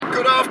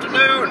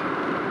afternoon.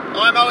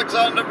 I'm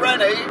Alexander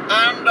Rennie,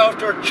 and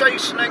after a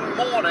chastening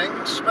morning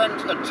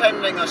spent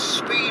attending a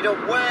speed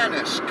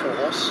awareness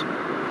course,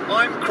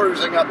 I'm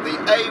cruising up the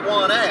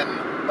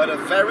A1M at a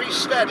very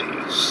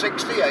steady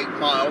 68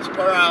 miles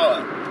per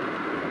hour.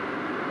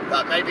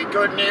 That may be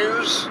good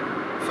news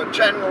for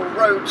general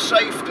road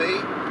safety,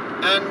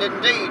 and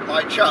indeed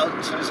my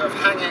chances of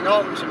hanging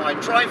on to my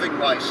driving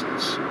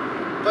licence.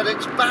 But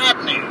it's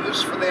bad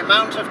news for the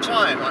amount of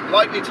time I'm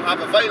likely to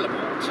have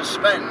available to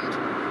spend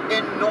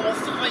in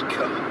North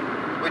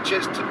Hykeham, which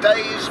is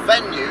today's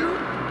venue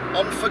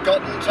on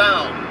Forgotten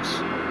Towns.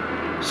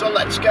 So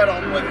let's get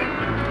on with it.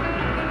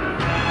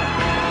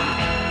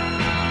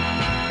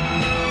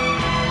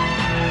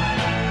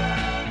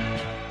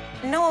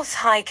 North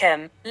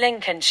Hykeham,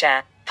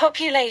 Lincolnshire.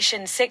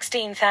 Population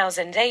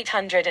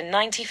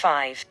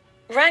 16,895.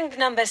 Rank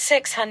number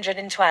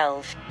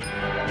 612.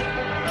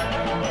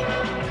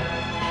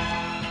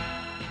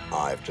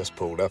 I've just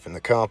pulled up in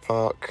the car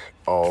park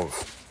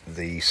of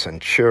the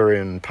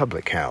Centurion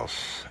Public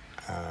House.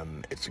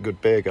 It's a good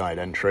beer guide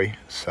entry,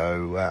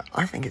 so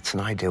I think it's an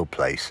ideal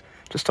place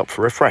to stop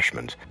for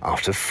refreshment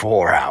after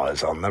 4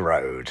 hours on the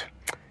road.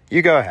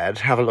 You go ahead,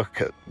 have a look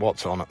at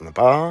what's on at the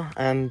bar,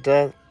 and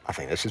I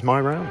think this is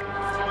my round.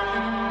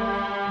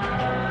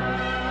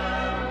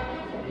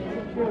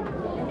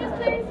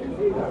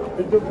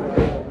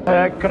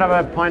 Could I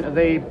have a pint of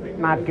the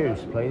Mad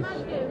Goose, please?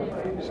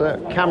 So,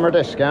 camera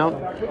discount.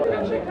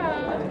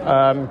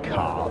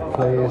 Card,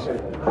 please.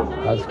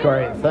 That's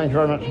great. Thank you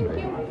very much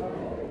indeed.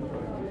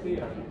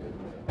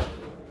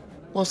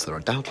 Whilst there are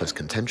doubtless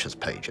contentious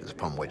pages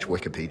upon which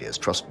Wikipedia's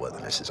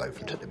trustworthiness is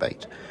open to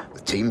debate,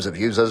 with teams of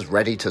users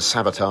ready to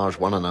sabotage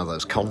one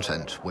another's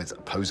content with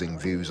opposing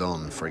views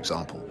on, for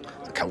example,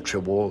 the culture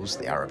wars,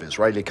 the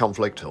Arab-Israeli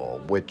conflict, or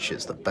which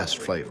is the best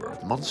flavour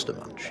of Monster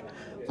Munch,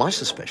 my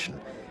suspicion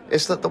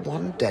is that the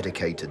one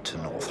dedicated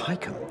to North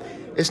Hykeham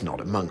is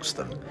not amongst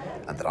them,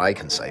 and that I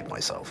can save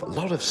myself a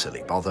lot of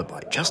silly bother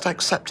by just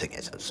accepting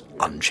it as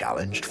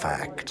unchallenged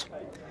fact.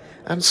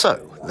 And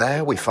so,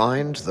 there we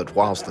find that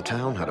whilst the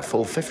town had a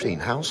full 15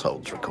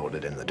 households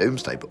recorded in the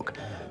Doomsday Book,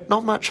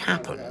 not much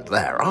happened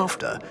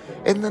thereafter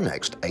in the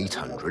next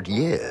 800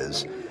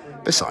 years,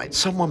 besides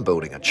someone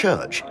building a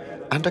church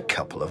and a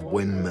couple of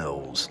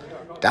windmills,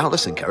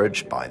 doubtless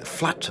encouraged by the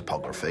flat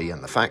topography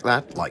and the fact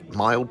that, like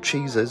mild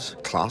cheeses,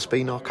 Class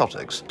B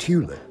narcotics,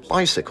 tulips,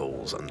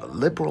 bicycles, and the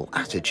liberal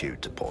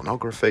attitude to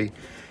pornography,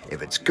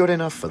 if it's good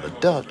enough for the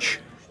Dutch,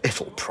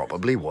 it'll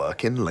probably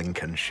work in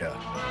Lincolnshire.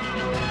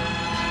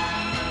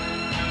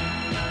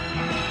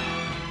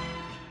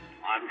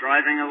 I'm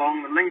driving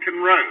along the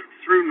Lincoln Road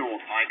through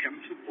North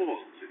Hykeham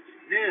towards its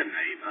near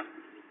neighbour,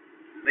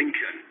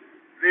 Lincoln.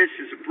 This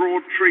is a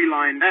broad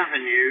tree-lined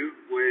avenue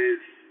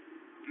with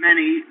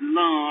many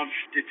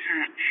large,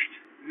 detached,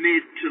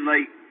 mid to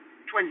late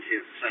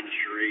 20th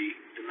century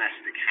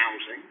domestic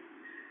housing.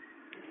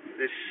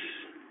 This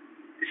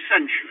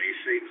essentially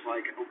seems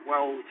like a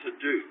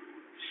well-to-do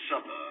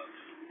suburb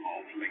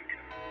of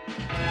Lincoln.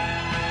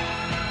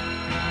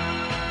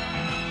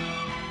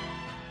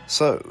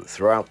 So,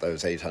 throughout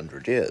those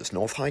 800 years,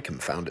 North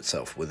Hykeham found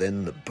itself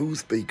within the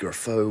Boothby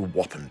Graffoe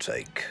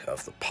wapentake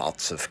of the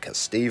parts of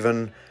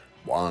Kesteven,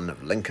 one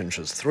of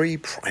Lincolnshire's 3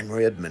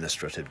 primary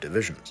administrative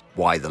divisions.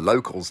 Why the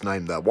locals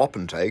named their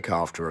wapentake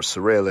after a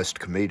surrealist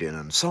comedian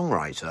and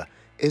songwriter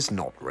is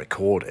not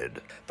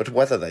recorded, but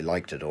whether they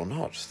liked it or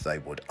not, they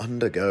would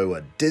undergo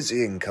a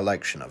dizzying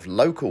collection of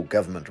local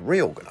government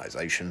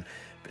reorganisation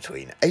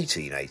between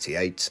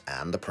 1888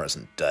 and the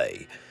present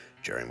day,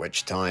 during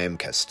which time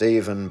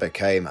Kesteven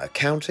became a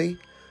county,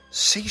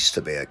 ceased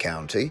to be a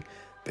county,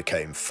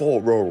 became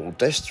 4 rural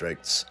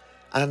districts,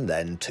 and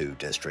then 2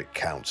 district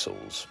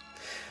councils.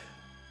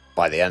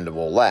 By the end of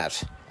all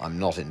that, I'm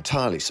not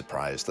entirely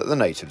surprised that the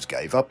natives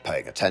gave up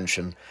paying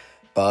attention,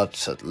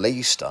 but at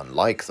least,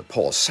 unlike the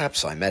poor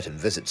saps I met in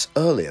visits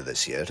earlier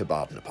this year to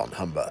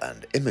Barton-upon-Humber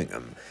and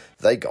Immingham,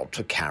 they got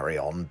to carry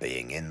on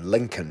being in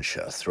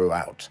Lincolnshire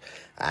throughout,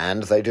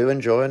 and they do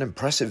enjoy an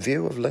impressive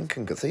view of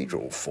Lincoln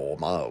Cathedral 4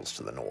 miles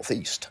to the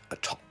northeast,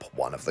 atop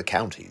one of the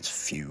county's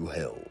few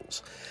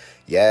hills.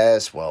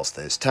 Yes, whilst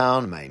this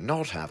town may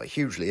not have a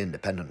hugely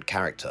independent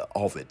character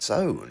of its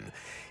own,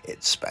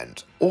 it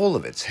spent all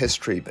of its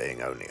history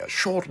being only a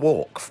short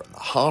walk from the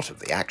heart of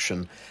the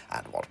action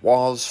and what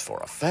was, for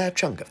a fair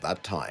chunk of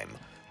that time,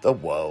 the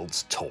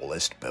world's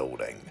tallest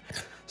building.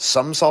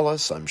 Some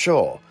solace, I'm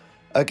sure,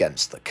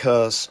 against the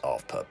curse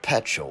of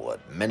perpetual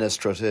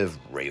administrative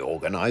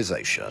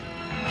reorganisation.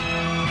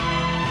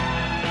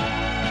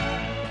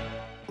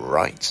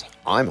 Right,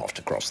 I'm off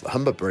to cross the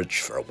Humber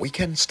Bridge for a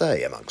weekend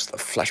stay amongst the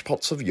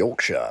fleshpots of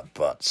Yorkshire,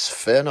 but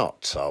fear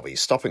not, I'll be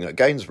stopping at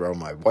Gainsborough on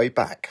my way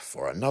back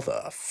for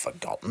another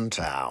forgotten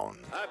town.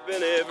 I've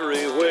been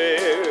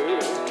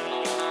everywhere.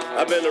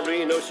 I've been to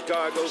Reno,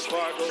 Chicago,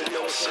 Fargo,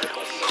 Nelson,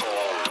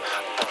 Colm,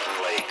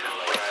 Button Lake,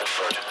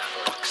 Bradford,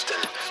 Buxton,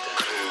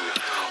 Crewe,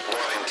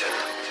 Warrington,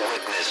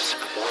 Widnes,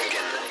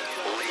 Wigan,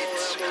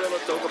 Leeds.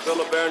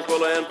 Tocqueville,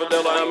 Barranquilla, and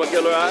Padilla, I'm a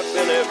killer. I've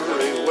been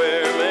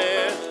everywhere,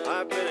 man.